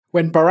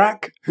When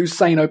Barack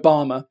Hussein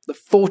Obama, the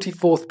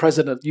 44th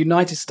president of the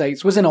United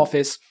States, was in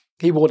office,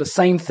 he wore the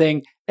same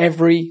thing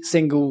every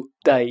single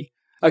day.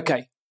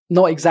 Okay,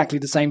 not exactly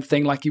the same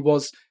thing like he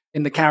was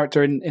in the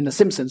character in The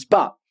Simpsons,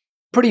 but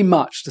pretty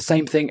much the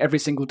same thing every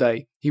single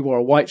day. He wore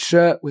a white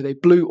shirt with a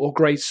blue or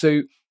grey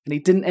suit, and he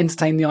didn't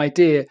entertain the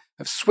idea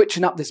of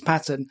switching up this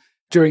pattern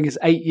during his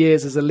 8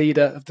 years as a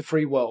leader of the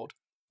free world.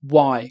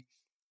 Why?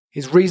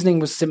 His reasoning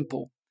was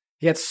simple.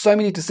 He had so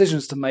many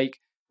decisions to make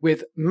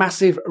with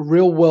massive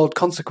real-world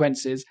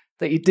consequences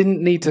that he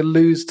didn't need to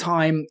lose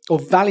time or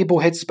valuable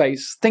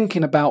headspace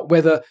thinking about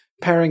whether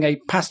pairing a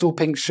pastel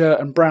pink shirt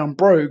and brown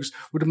brogues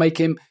would make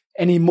him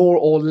any more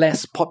or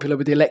less popular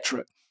with the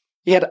electorate.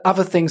 He had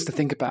other things to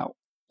think about.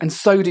 And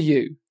so do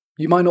you.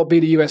 You might not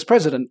be the US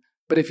president,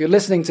 but if you're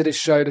listening to this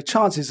show, the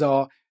chances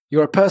are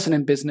you're a person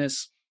in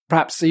business,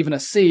 perhaps even a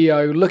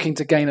CEO looking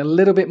to gain a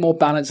little bit more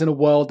balance in a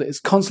world that is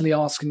constantly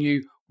asking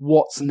you,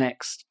 what's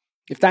next?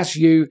 If that's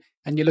you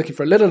and you're looking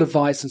for a little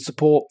advice and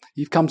support,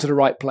 you've come to the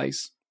right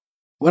place.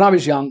 When I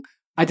was young,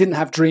 I didn't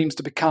have dreams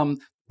to become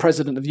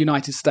president of the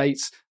United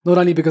States, not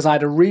only because I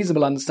had a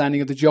reasonable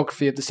understanding of the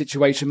geography of the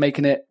situation,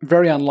 making it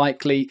very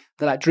unlikely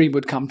that that dream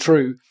would come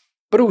true,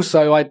 but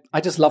also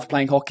I just loved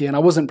playing hockey and I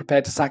wasn't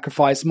prepared to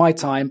sacrifice my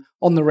time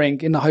on the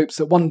rink in the hopes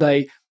that one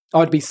day I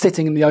would be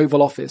sitting in the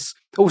Oval Office.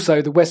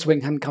 Also, the West Wing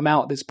hadn't come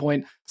out at this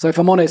point, so if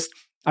I'm honest,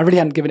 I really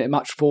hadn't given it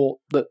much thought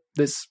that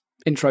this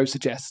intro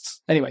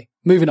suggests. Anyway,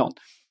 moving on.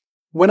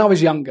 When I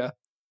was younger,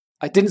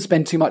 I didn't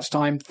spend too much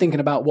time thinking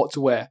about what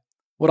to wear.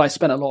 What I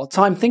spent a lot of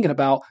time thinking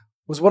about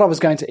was what I was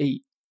going to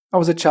eat. I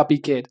was a chubby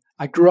kid.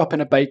 I grew up in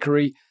a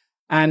bakery,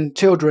 and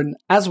children,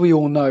 as we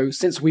all know,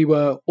 since we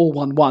were all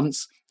one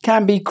once,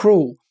 can be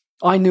cruel.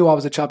 I knew I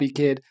was a chubby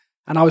kid,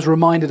 and I was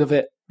reminded of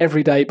it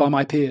every day by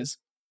my peers.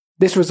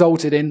 This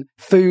resulted in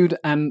food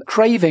and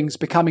cravings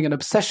becoming an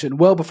obsession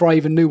well before I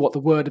even knew what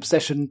the word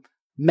obsession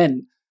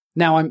meant.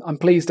 Now I'm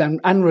pleased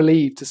and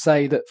relieved to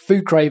say that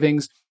food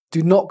cravings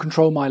do not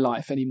control my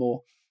life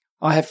anymore.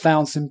 I have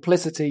found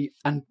simplicity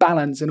and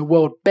balance in a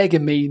world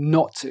begging me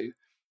not to.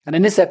 And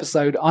in this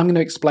episode, I'm going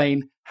to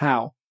explain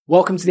how.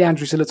 Welcome to the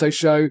Andrew Silito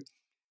Show.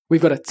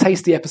 We've got a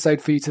tasty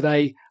episode for you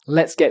today.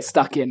 Let's get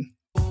stuck in.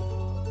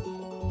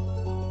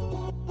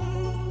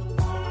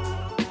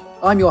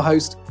 I'm your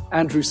host,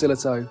 Andrew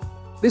Silito.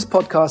 This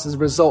podcast is a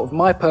result of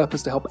my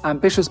purpose to help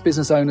ambitious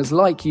business owners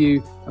like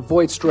you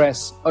avoid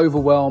stress,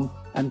 overwhelm,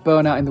 and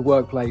burnout in the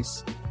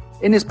workplace.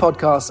 In this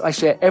podcast, I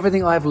share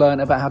everything I've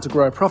learned about how to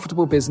grow a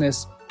profitable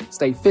business,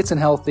 stay fit and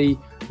healthy,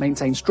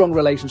 maintain strong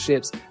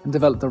relationships, and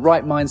develop the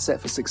right mindset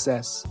for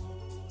success,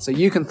 so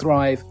you can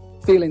thrive,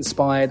 feel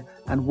inspired,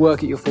 and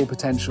work at your full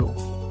potential.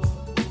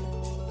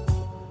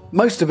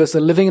 Most of us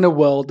are living in a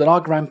world that our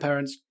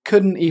grandparents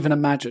couldn't even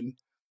imagine.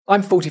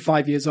 I'm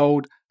 45 years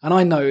old, and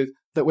I know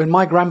that when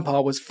my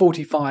grandpa was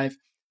 45,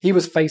 he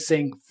was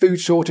facing food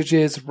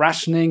shortages,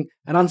 rationing,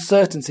 and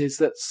uncertainties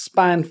that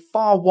span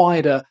far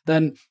wider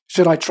than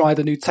should I try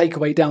the new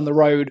takeaway down the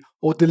road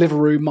or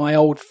Deliveroo my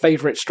old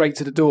favourite straight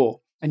to the door.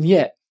 And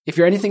yet, if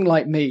you're anything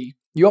like me,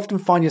 you often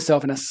find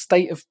yourself in a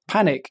state of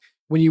panic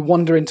when you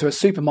wander into a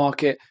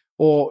supermarket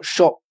or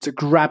shop to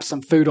grab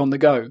some food on the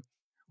go.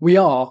 We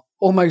are,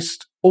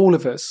 almost all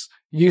of us,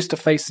 used to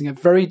facing a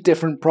very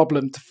different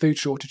problem to food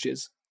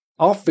shortages.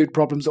 Our food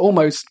problems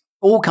almost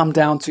all come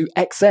down to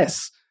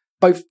excess,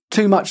 both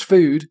too much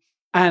food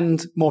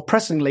and, more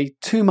pressingly,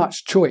 too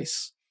much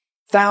choice.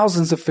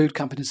 Thousands of food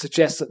companies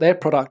suggest that their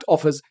product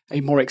offers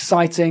a more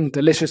exciting,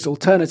 delicious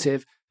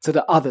alternative to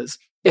the others,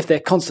 if their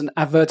constant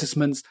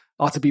advertisements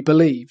are to be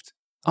believed.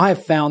 I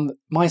have found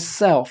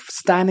myself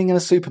standing in a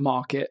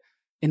supermarket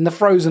in the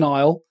frozen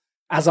aisle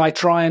as I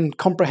try and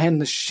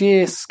comprehend the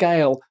sheer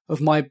scale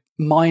of my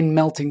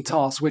mind-melting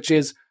task, which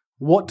is,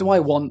 what do I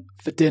want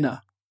for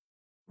dinner?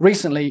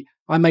 Recently,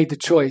 I made the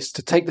choice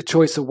to take the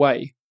choice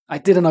away. I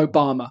did an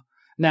Obama.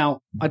 Now,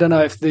 I don't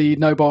know if the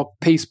Nobel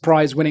Peace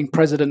Prize winning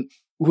president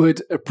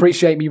would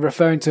appreciate me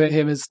referring to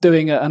him as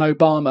doing an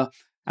Obama,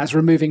 as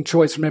removing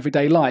choice from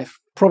everyday life.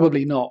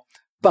 Probably not.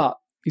 But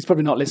he's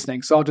probably not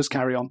listening, so I'll just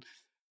carry on.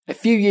 A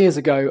few years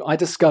ago, I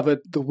discovered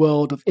the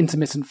world of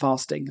intermittent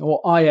fasting,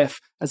 or IF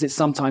as it's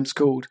sometimes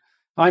called.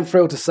 I'm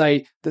thrilled to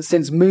say that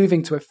since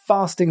moving to a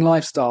fasting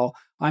lifestyle,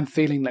 I'm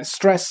feeling less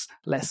stressed,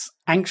 less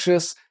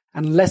anxious,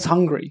 and less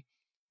hungry.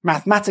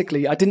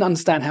 Mathematically, I didn't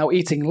understand how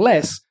eating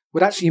less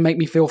would actually make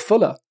me feel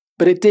fuller,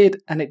 but it did,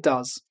 and it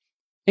does.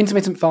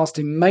 Intermittent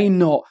fasting may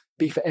not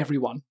be for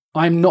everyone.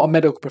 I'm not a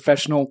medical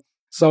professional,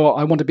 so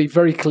I want to be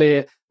very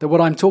clear that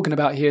what I'm talking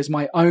about here is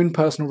my own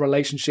personal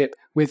relationship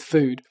with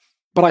food.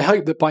 But I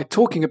hope that by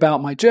talking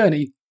about my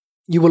journey,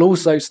 you will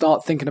also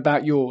start thinking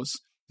about yours.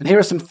 And here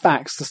are some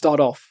facts to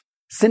start off.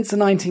 Since the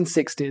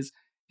 1960s,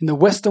 in the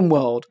Western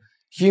world,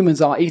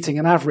 humans are eating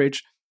an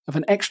average of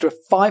an extra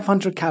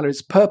 500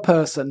 calories per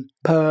person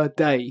per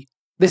day.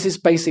 This is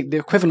basically the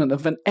equivalent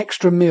of an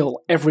extra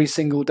meal every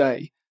single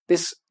day.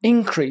 This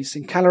increase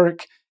in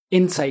caloric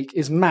intake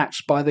is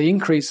matched by the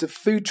increase of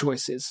food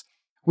choices.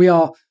 We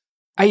are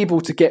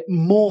able to get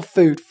more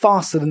food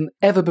faster than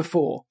ever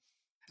before.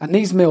 And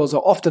these meals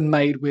are often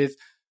made with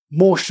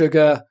more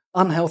sugar,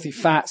 unhealthy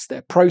fats,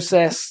 they're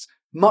processed,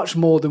 much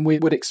more than we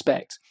would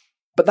expect.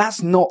 But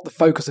that's not the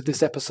focus of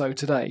this episode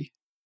today.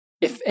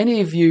 If any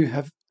of you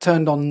have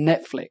turned on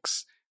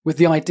Netflix with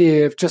the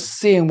idea of just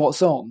seeing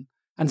what's on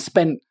and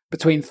spent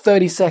between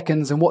 30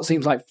 seconds and what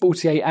seems like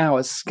 48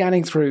 hours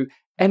scanning through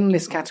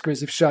endless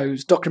categories of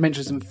shows,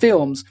 documentaries and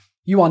films,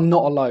 you are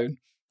not alone.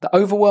 The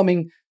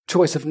overwhelming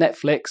choice of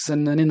Netflix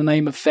and in the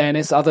name of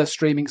fairness, other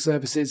streaming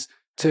services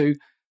too,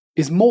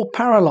 is more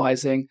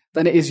paralyzing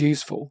than it is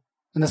useful.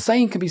 And the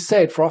same can be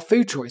said for our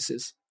food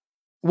choices.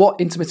 What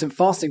intermittent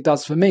fasting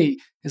does for me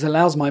is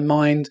allows my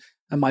mind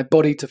and my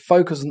body to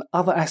focus on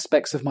other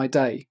aspects of my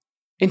day.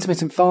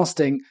 Intermittent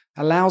fasting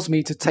allows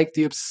me to take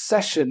the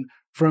obsession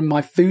from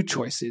my food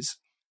choices.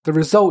 The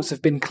results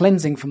have been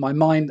cleansing for my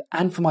mind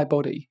and for my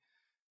body.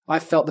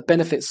 I've felt the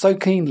benefits so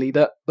keenly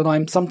that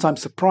I'm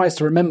sometimes surprised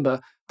to remember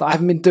that I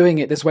haven't been doing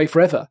it this way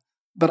forever.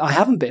 But I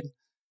haven't been.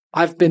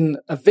 I've been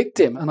a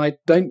victim, and I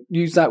don't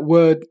use that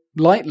word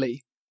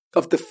lightly,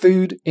 of the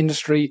food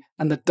industry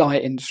and the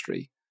diet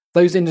industry.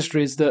 Those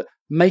industries that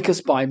make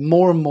us buy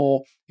more and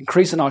more,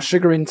 increasing our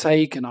sugar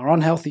intake and our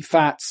unhealthy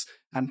fats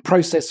and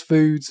processed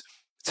foods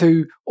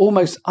to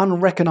almost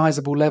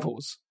unrecognizable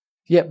levels.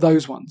 Yet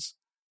those ones,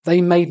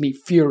 they made me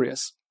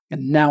furious,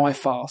 and now I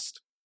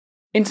fast.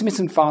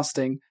 Intermittent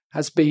fasting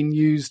has been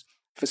used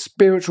for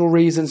spiritual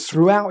reasons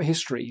throughout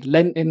history.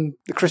 Lent in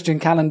the Christian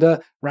calendar,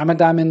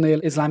 Ramadan in the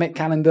Islamic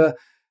calendar.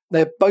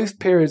 They're both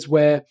periods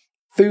where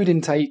food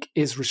intake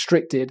is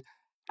restricted,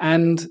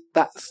 and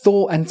that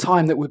thought and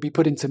time that would be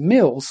put into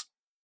meals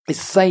is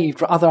saved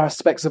for other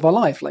aspects of our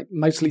life, like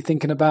mostly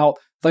thinking about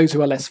those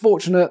who are less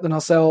fortunate than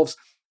ourselves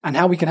and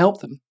how we can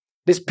help them.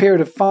 This period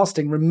of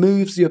fasting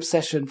removes the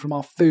obsession from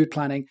our food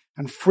planning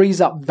and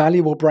frees up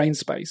valuable brain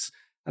space,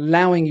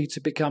 allowing you to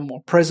become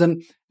more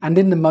present and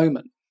in the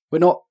moment. We're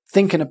not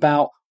thinking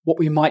about what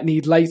we might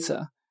need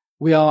later.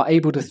 We are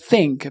able to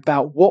think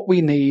about what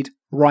we need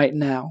right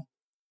now.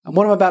 And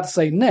what I'm about to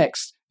say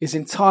next is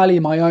entirely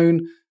my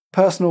own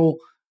personal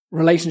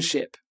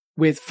relationship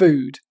with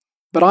food.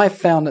 But I've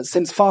found that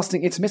since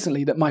fasting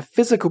intermittently that my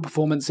physical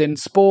performance in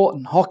sport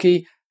and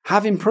hockey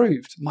have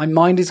improved. My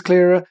mind is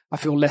clearer, I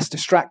feel less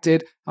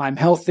distracted, I'm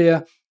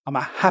healthier, I'm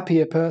a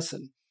happier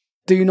person.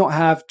 Do not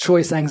have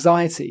choice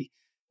anxiety.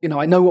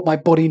 I know what my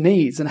body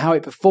needs and how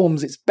it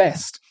performs its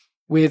best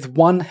with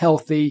one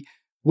healthy,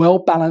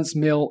 well-balanced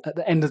meal at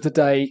the end of the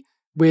day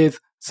with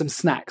some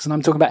snacks. And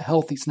I'm talking about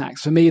healthy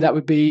snacks. For me, that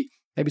would be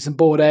maybe some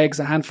boiled eggs,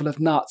 a handful of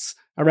nuts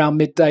around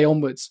midday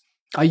onwards.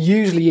 I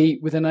usually eat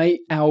within an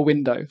 8-hour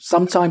window.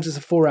 Sometimes it's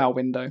a 4-hour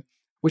window,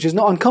 which is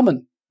not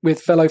uncommon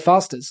with fellow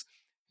fasters.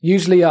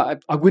 Usually I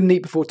wouldn't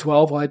eat before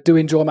 12. I do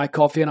enjoy my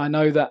coffee, and I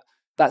know that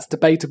that's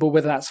debatable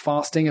whether that's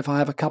fasting if I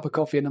have a cup of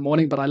coffee in the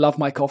morning, but I love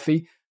my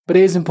coffee. But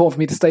it is important for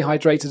me to stay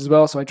hydrated as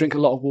well, so I drink a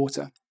lot of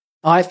water.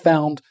 I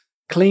found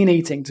clean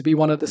eating to be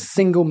one of the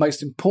single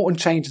most important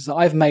changes that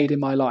I've made in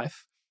my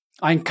life.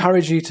 I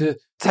encourage you to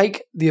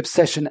take the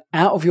obsession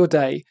out of your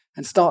day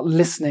and start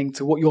listening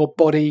to what your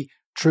body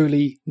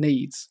truly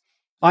needs.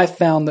 I've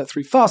found that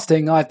through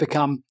fasting, I've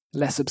become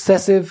less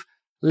obsessive,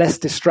 less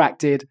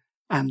distracted,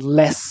 and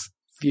less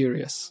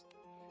furious.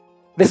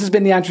 This has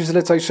been the Andrew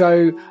Silito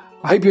Show.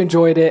 I hope you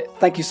enjoyed it.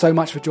 Thank you so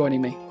much for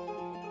joining me.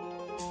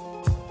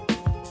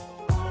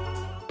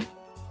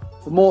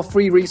 For more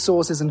free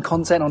resources and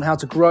content on how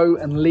to grow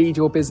and lead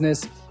your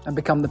business and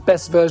become the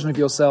best version of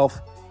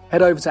yourself,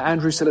 head over to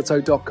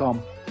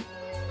andrewsilito.com.